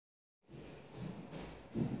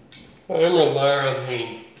I'm going to wire up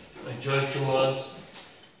a junction box,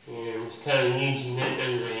 and I'm just kind of using it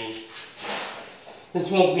as a,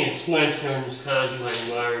 this won't be a switch, I'm just causing my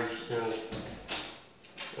wires, so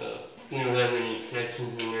we don't have any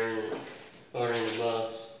connections in there that are in the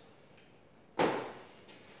box.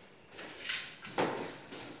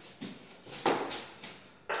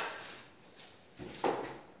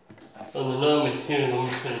 On the number 2, I'm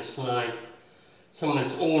just going to slide some of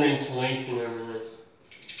this old insulation over this.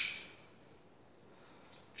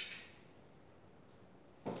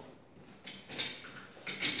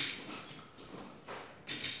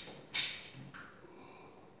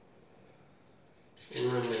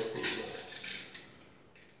 And run that thing back.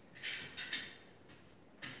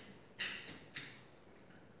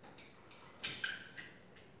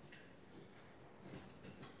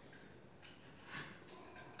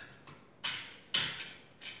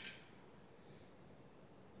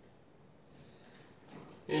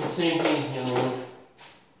 And same thing here.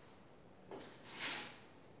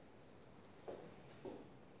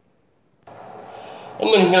 I'm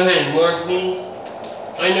going to go ahead and mark these.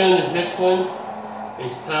 I know that this one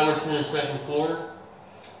is power to the second floor,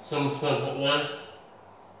 so I'm just going to put left,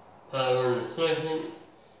 power in the second,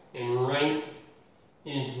 and right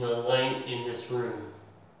is the light in this room.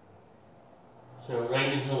 So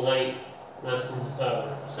right is the light, left is the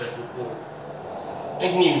power, second floor. I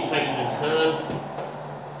can even tighten this on.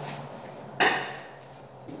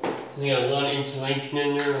 So you got a lot of insulation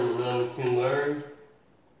in there on the number 2 wires.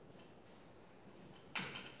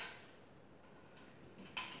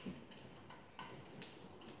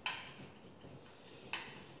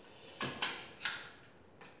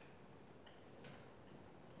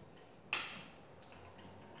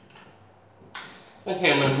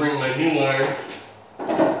 Okay, I'm going to bring my new wires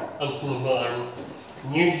up to the bottom.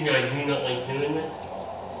 Usually I do not like doing this.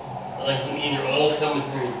 I like them either all coming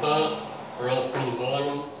through the top or all through the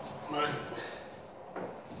bottom.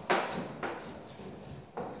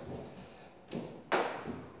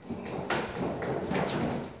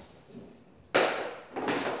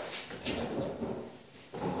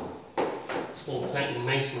 It's a little tight in the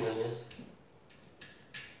masonry, I guess.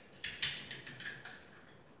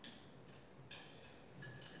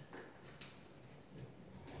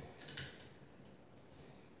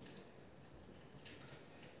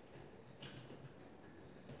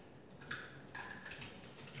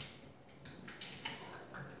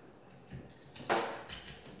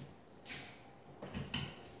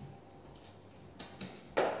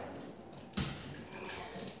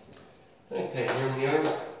 Okay, here we are.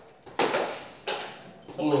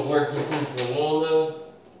 I'm going to work this into the wall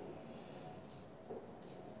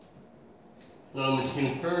now. Number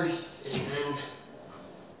 2 first, and then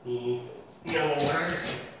the yellow wire,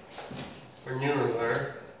 or newer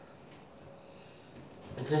wire.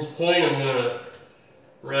 At this point, I'm going to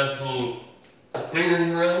wrap the fingers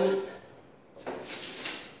around it.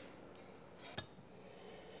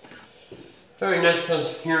 Alright, next I'll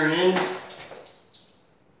secure it in.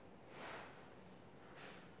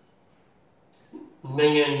 The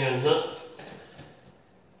main end goes up.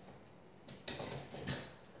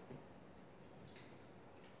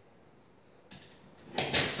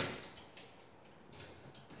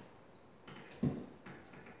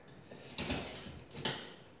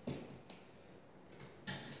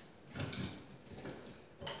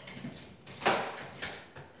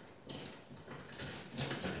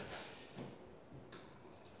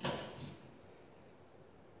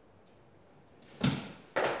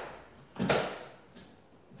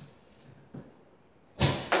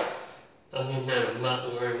 I'm getting that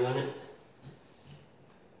about where I want it.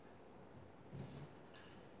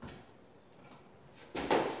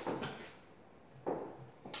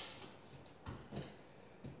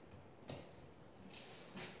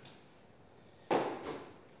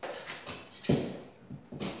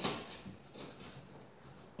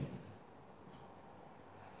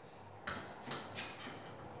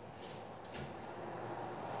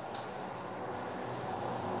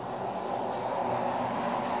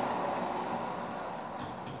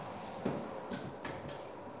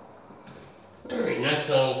 Alright, that's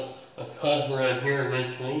all a cut around here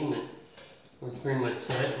eventually, but we're pretty much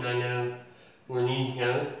set, and I know where these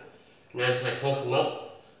go. And as I hook them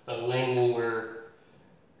up, I'll label where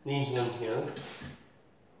these ones go.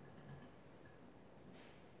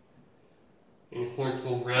 And of course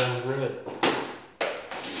we'll ground through it.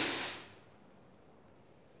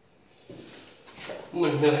 I'm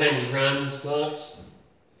going to go ahead and ground this box.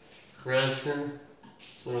 Ground screw,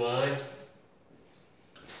 little eye.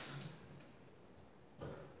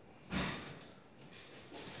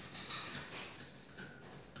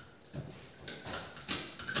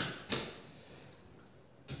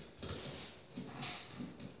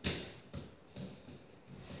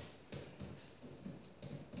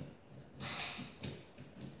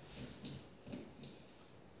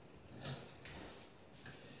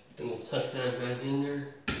 tuck that back in there.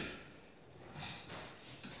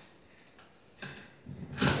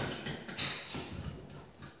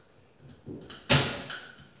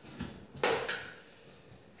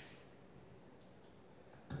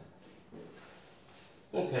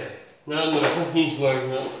 Okay, now I'm going to hook these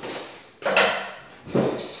wires up.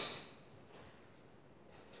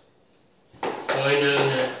 So I know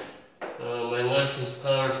that my left is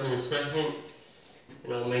powered for the second,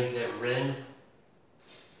 and I'll make that red.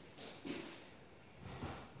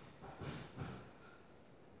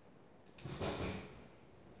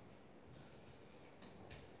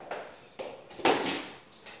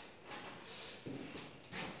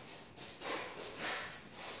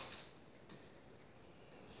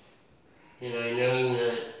 And I know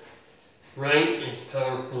that right is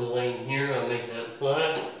powered for the light here. I'll make that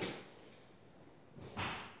black.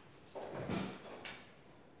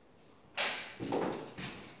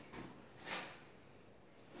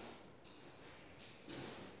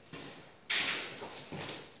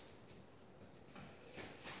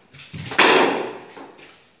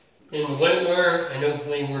 And the white wire, I don't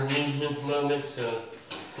believe we're using at the moment, so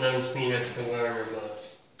now I'm just being extra wire in our box.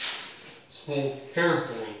 So we'll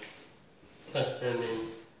carefully tuck them in.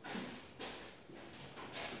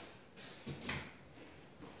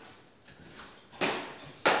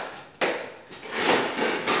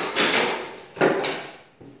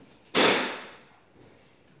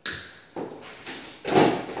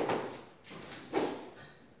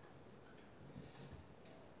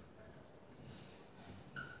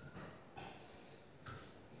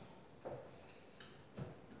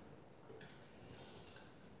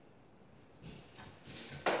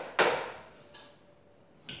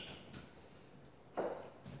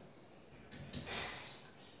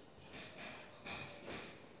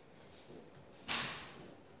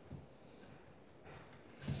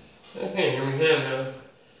 Okay, here we have it.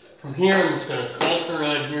 From here, I'm just going to clamp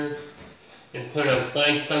around here and put a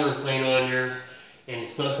blank cover plate on there. And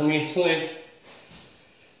it's not going to be a switch.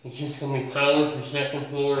 It's just going to be power for second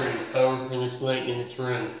floor and power for this light in this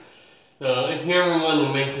room. If you ever want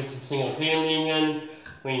to make this a single family again,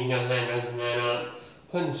 we can go ahead and open that up,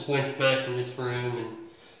 put the switch back in this room,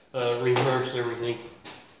 and reverse everything.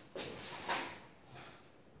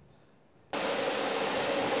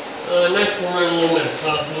 Next we'll run a little bit of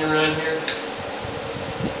caulking around here.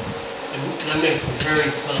 And that makes a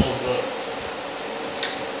very solid look.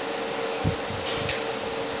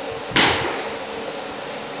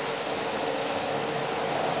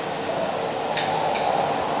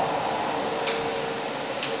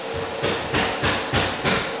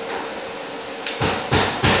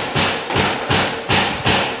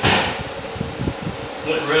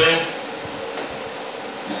 Split rag.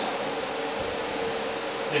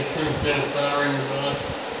 Make sure there's no power in your box.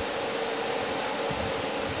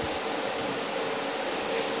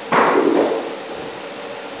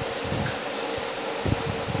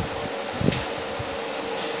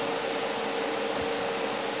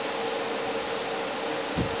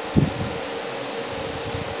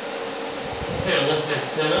 Okay, I'll let that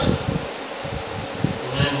set up.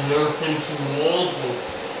 And then whoever finishes the walls will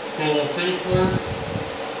do a little finish work.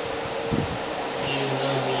 And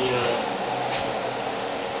that'll be a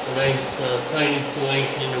nice tight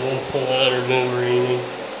installation. It won't pull out or move or anything.